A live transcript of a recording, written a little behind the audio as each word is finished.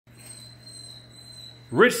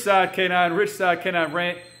Ridgeside K9, Ridgeside K9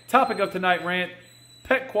 Rant. Topic of tonight, rant: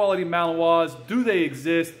 pet quality Malinois. Do they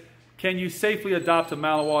exist? Can you safely adopt a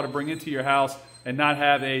Malinois to bring into your house and not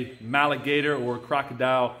have a Maligator or a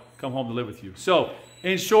crocodile come home to live with you? So,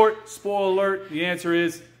 in short, spoiler alert, the answer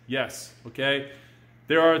is yes, okay?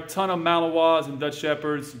 There are a ton of Malinois and Dutch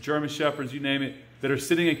Shepherds, German Shepherds, you name it, that are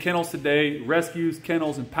sitting in kennels today, rescues,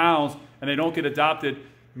 kennels, and pounds, and they don't get adopted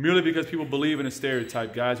merely because people believe in a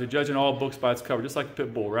stereotype, guys. They're judging all books by its cover, just like the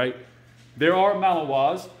pit bull, right? There are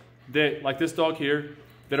Malinois that, like this dog here,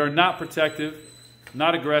 that are not protective,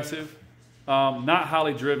 not aggressive, not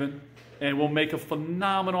highly driven, and will make a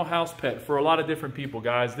phenomenal house pet for a lot of different people,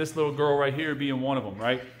 guys. This little girl right here being one of them,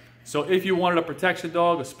 right? So if you wanted a protection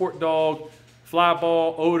dog, a sport dog, fly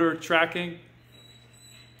ball, odor, tracking,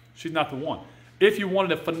 she's not the one. If you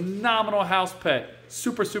wanted a phenomenal house pet,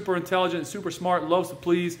 super, super intelligent, super smart, loves to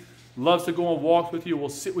please, loves to go on walks with you, will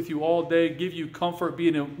sit with you all day, give you comfort, be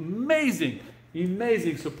an amazing,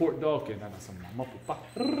 amazing support dog.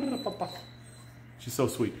 She's so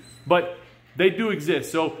sweet. But they do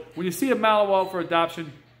exist. So when you see a Malinois for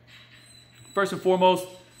adoption, first and foremost,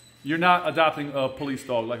 you're not adopting a police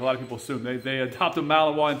dog like a lot of people assume. They adopt a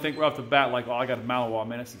Malinois and think right off the bat like, oh, I got a Malinois,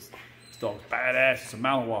 man, this dog's badass, it's a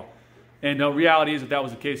Malinois. And the reality is, if that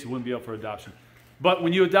was the case, it wouldn't be up for adoption. But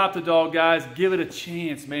when you adopt a dog, guys, give it a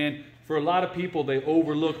chance, man. For a lot of people, they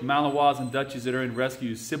overlook Malinois and Dutchies that are in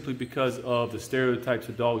rescues simply because of the stereotypes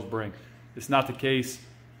that dogs bring. It's not the case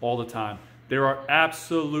all the time. There are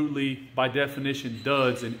absolutely, by definition,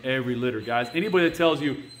 duds in every litter, guys. Anybody that tells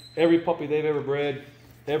you every puppy they've ever bred,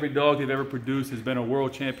 every dog they've ever produced has been a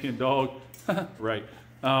world champion dog, right?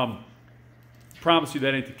 Promise you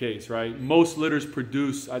that ain't the case, right? Most litters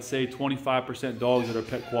produce, I'd say, 25% dogs that are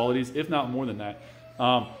pet qualities, if not more than that.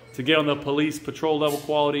 To get on the police patrol level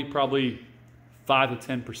quality, probably 5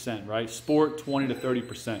 to 10%, right? Sport, 20 to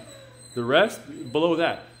 30%. The rest, below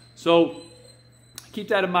that. So keep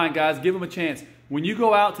that in mind, guys. Give them a chance. When you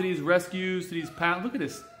go out to these rescues, to these pounds, look at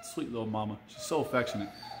this sweet little mama. She's so affectionate.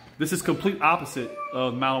 This is complete opposite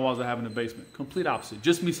of Malinois I have in the basement. Complete opposite.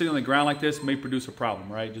 Just me sitting on the ground like this may produce a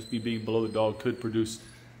problem, right? Just me being below the dog could produce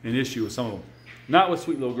an issue with some of them. Not with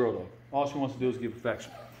sweet little girl, though. All she wants to do is give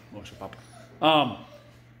affection.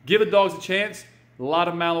 Give the dogs a chance. A lot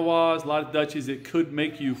of Malinois, a lot of Dutchies, it could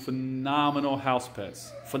make you phenomenal house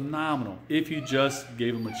pets. Phenomenal, if you just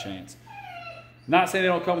gave them a chance. Not saying they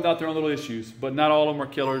don't come without their own little issues, but not all of them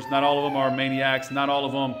are killers. Not all of them are maniacs. Not all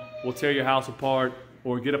of them will tear your house apart,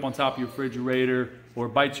 or get up on top of your refrigerator, or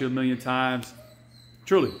bite you a million times.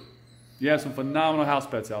 Truly, you have some phenomenal house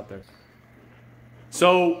pets out there.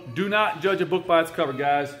 So do not judge a book by its cover,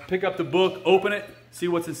 guys. Pick up the book, open it, see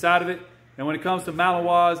what's inside of it. And when it comes to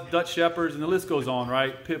Malinois, Dutch Shepherds, and the list goes on,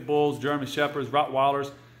 right? Pit Bulls, German Shepherds, Rottweilers.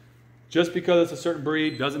 Just because it's a certain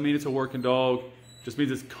breed doesn't mean it's a working dog. Just means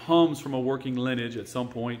it comes from a working lineage at some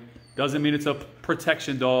point. Doesn't mean it's a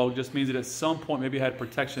protection dog. Just means that at some point maybe it had a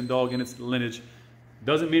protection dog in its lineage.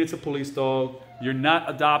 Doesn't mean it's a police dog. You're not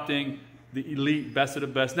adopting the elite, best of the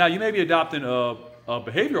best. Now, you may be adopting a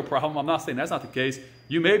behavioral problem. I'm not saying that's not the case.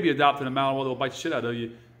 You may be adopting a Malinois that will bite the shit out of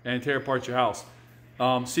you and tear apart your house.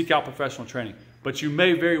 Seek out professional training. But you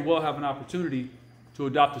may very well have an opportunity to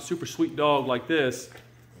adopt a super sweet dog like this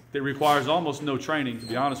that requires almost no training, to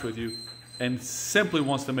be honest with you, and simply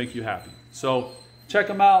wants to make you happy. So check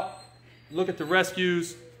them out. Look at the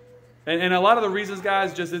rescues. And a lot of the reasons,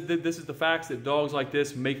 guys, just this is the facts that dogs like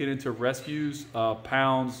this make it into rescues,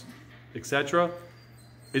 pounds, etc.,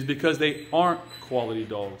 is because they aren't quality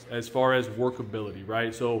dogs as far as workability,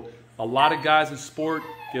 right? So a lot of guys in sport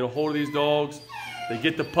get a hold of these dogs. They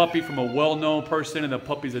get the puppy from a well-known person, and the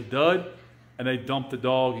puppy's a dud, and they dump the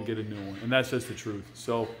dog and get a new one. And that's just the truth.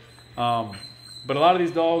 So, but a lot of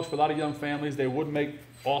these dogs, for a lot of young families, they would make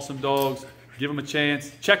awesome dogs. Give them a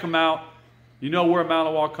chance. Check them out. You know we're a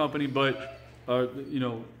Malinois company, but, you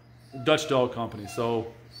know, Dutch dog company.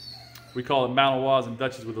 So we call it Malinois and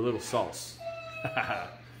Dutchies with a little sauce.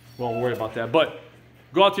 Won't worry about that. But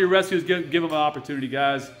go out to your rescues, give them an opportunity,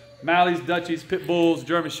 guys. Mallies, Dutchies, Pit Bulls,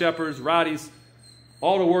 German Shepherds, Rotties,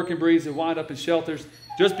 all the working breeds that wind up in shelters.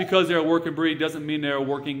 Just because they're a working breed doesn't mean they're a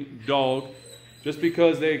working dog. Just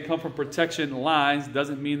because they come from protection lines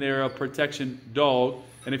doesn't mean they're a protection dog.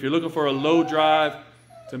 And if you're looking for a low drive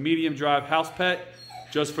to medium drive house pet,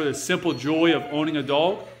 just for the simple joy of owning a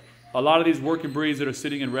dog, a lot of these working breeds that are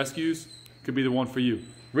sitting in rescues could be the one for you.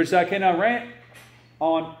 Ridgeside K9 Rant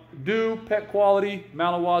on do pet quality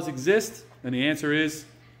Malinois exist? And the answer is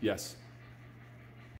yes.